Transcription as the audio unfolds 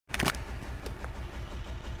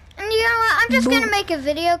just gonna make a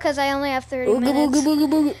video because I only have 30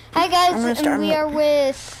 minutes. Hi guys,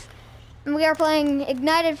 and we are playing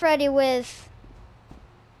Ignited Freddy with.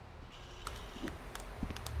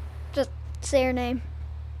 Just say your name.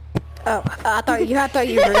 Oh, I thought you forgot.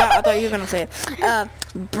 I thought you were gonna say it.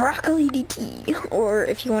 Broccoli DT, or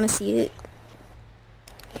if you want to see it,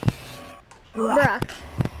 Brock.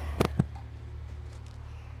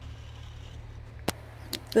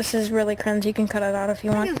 This is really cringe. You can cut it out if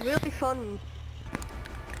you want. This is really fun.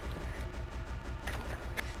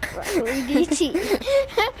 Broccoli DT.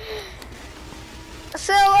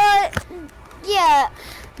 So, yeah.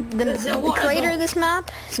 The creator of this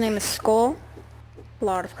map, his name is Skull. A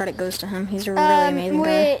lot of credit goes to him. He's a really amazing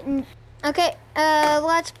guy. Okay,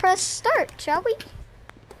 let's press start, shall we?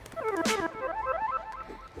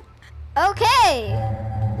 Okay.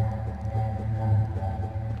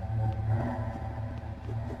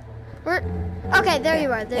 Okay, there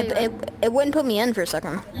you are. There you are. It wouldn't put me in for a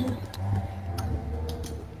second.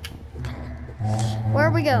 Where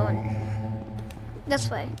are we going? This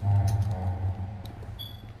way.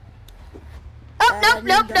 Oh,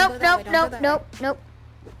 nope.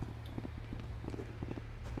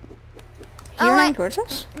 You're running towards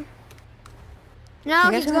us? No,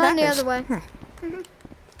 he's going the other way.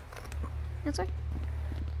 That's right.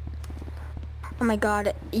 Oh my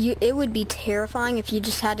god, it would be terrifying if you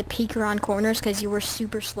just had to peek around corners because you were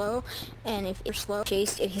super slow, and if you're slow,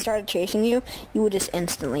 if he started chasing you, you would just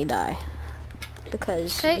instantly die.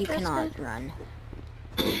 Because you cannot run.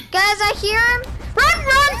 Guys, I hear him!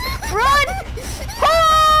 Run!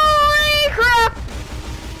 Holy crap!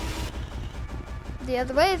 The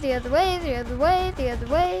other way.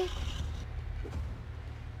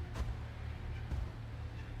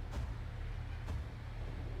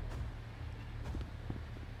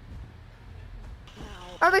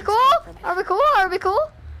 Are we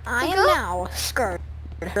cool? I am now scarred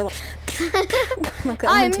for life.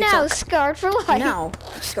 I am now scarred for life. Now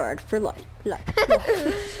scarred for life.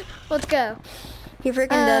 Let's go. He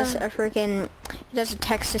freaking does a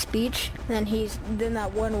text to speech, and then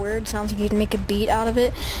that one word sounds like he'd make a beat out of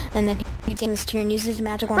it, and then he takes his turn, uses his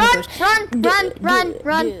magic wand, and goes, run.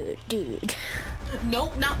 Dude.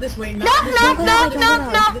 Nope, not this way. No, bad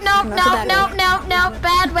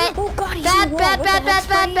way. Oh god, he's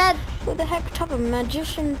Bad. What the heck type of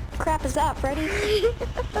magician crap is that, Freddy?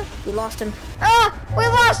 We lost him. Oh,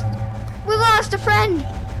 we lost a friend.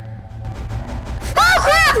 Oh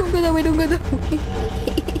crap! Don't go that way.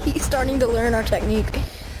 He's starting to learn our technique.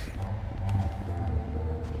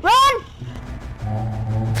 Run!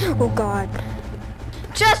 Oh god.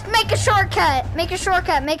 Just make a shortcut. Make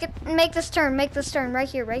this turn. Right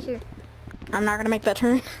here. I'm not gonna make that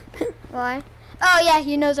turn. Why? Oh yeah,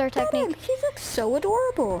 he knows our technique. He looks so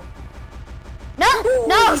adorable. No.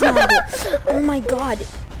 Oh my god.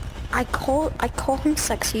 I call him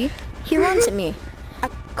sexy. He runs at me. I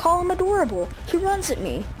call him adorable. He runs at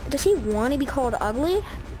me. Does he want to be called ugly?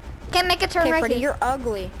 Can't make a turn right Freddy, here. you're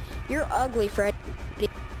ugly. You're ugly, Freddy.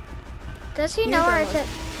 Does he know our technique?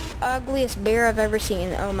 Ugliest bear I've ever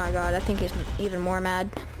seen. Oh my god, I think he's even more mad.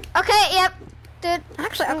 Okay, yep. Dude.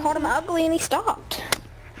 Actually, I called him ugly and he stopped.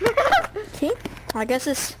 See? I guess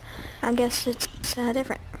it's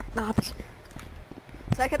different. The opposite.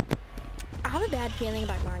 So I have a bad feeling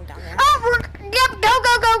about going down there. Oh, yep, go.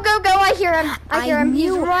 I hear him.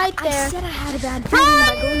 He's right there. I said I had a bad feeling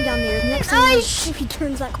about going down there. Next time if he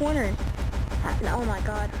turns that corner. Oh my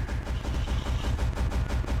god.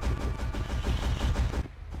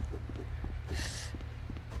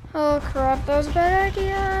 Oh crap, that was a bad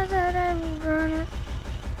idea. That I would run it.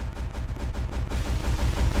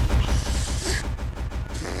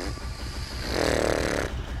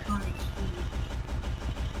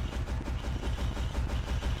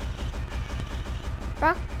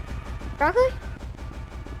 Broccoli?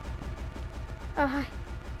 Oh, hi.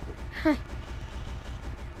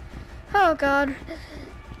 Oh god.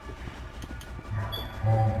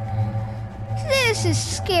 This is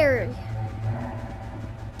scary.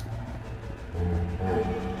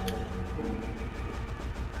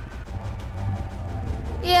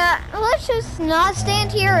 Yeah, let's just not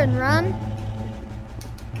stand here and run.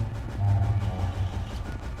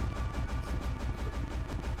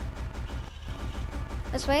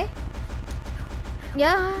 This way?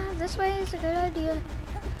 Yeah, this way is a good idea.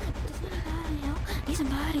 Need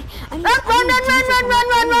somebody.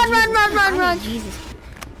 Run! Jesus.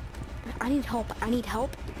 I need help.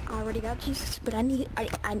 I already got Jesus, but I need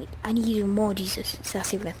you more, Jesus. So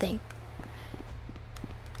that's even a thing.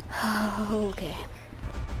 Okay.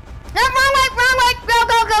 No, wrong way!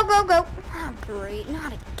 Go! Oh, great.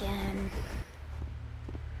 Not again.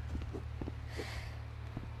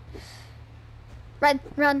 Run.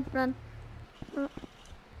 Huh.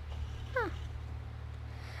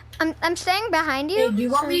 I'm staying behind you. Hey, do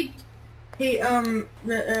you want me? Hey,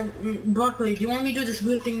 Broccoli, do you want me to do this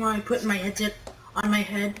weird thing where I put my headset on my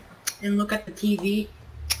head and look at the TV?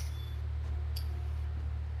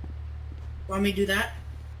 Want me to do that?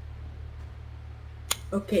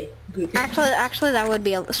 Okay, good. Actually, that would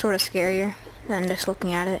be sort of scarier than just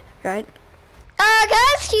looking at it, right?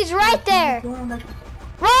 Guys, he's right there. Run!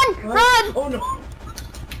 Oh no!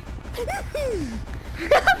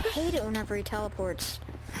 I hate it whenever he teleports.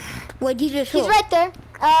 What did you just He's right there.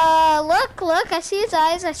 Look, I see his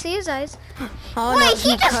eyes. Oh wait, no,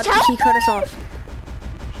 he cut us off.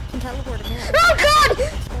 He teleported again. Oh god!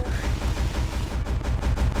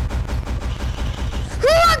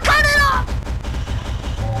 Cut it off!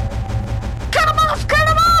 Cut him off!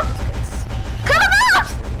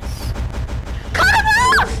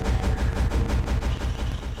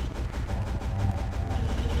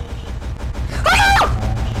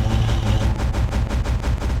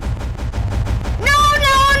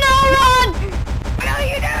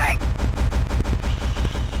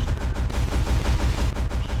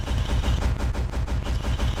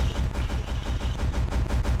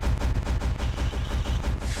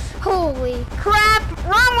 Holy crap!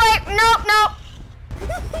 Wrong way! Nope.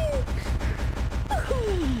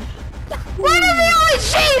 Why does he always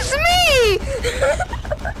chase me?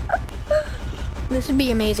 This would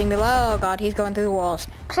be amazing. Oh god, he's going through the walls.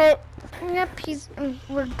 Okay. Yep,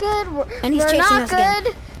 we're good. And he's we're chasing not us good.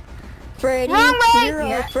 again. Freddy, Wrong way!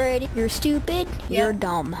 you're Freddy. You're stupid. Yeah. You're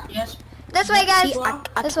dumb. Yes. This way, guys.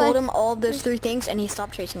 I told him all of those 3 things, and he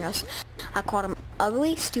stopped chasing us. I called him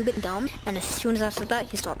ugly, stupid, dumb, and as soon as I said that,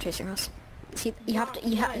 he stopped chasing us. See, you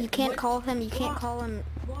can't call him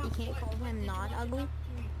not ugly.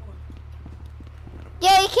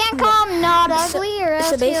 Yeah, you can't call him not ugly, or else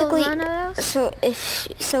So basically, he'll run at us.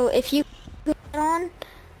 so if you put it on,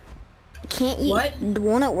 can't you? What?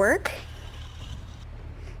 Won't it work?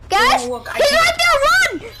 Guys, Oh, look, he's right there.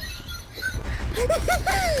 Run!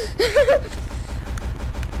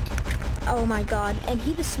 Oh my god, and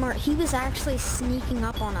he was smart. He was actually sneaking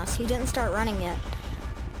up on us. He didn't start running yet.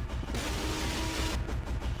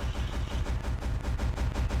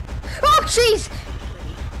 Oh, jeez!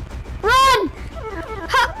 Run!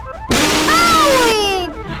 Owie!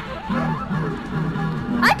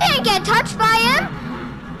 I didn't get touched by him!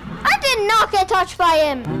 I did not get touched by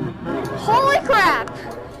him! Holy crap!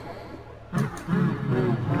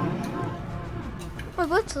 Wait,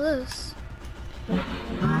 what's this?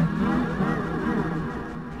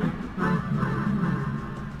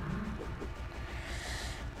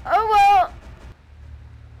 Oh well,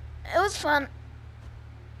 it was fun.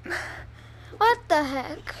 What the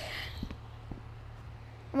heck?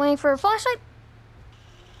 I'm waiting for a flashlight.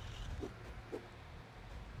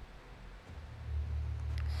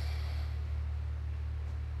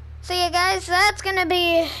 So yeah guys, that's gonna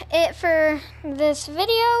be it for this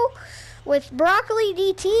video with Broccoli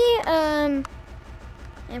DT, and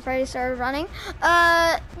Freddy started running.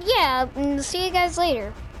 Yeah, see you guys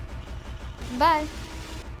later. Bye.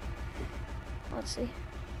 Let's see.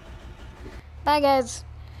 Bye guys.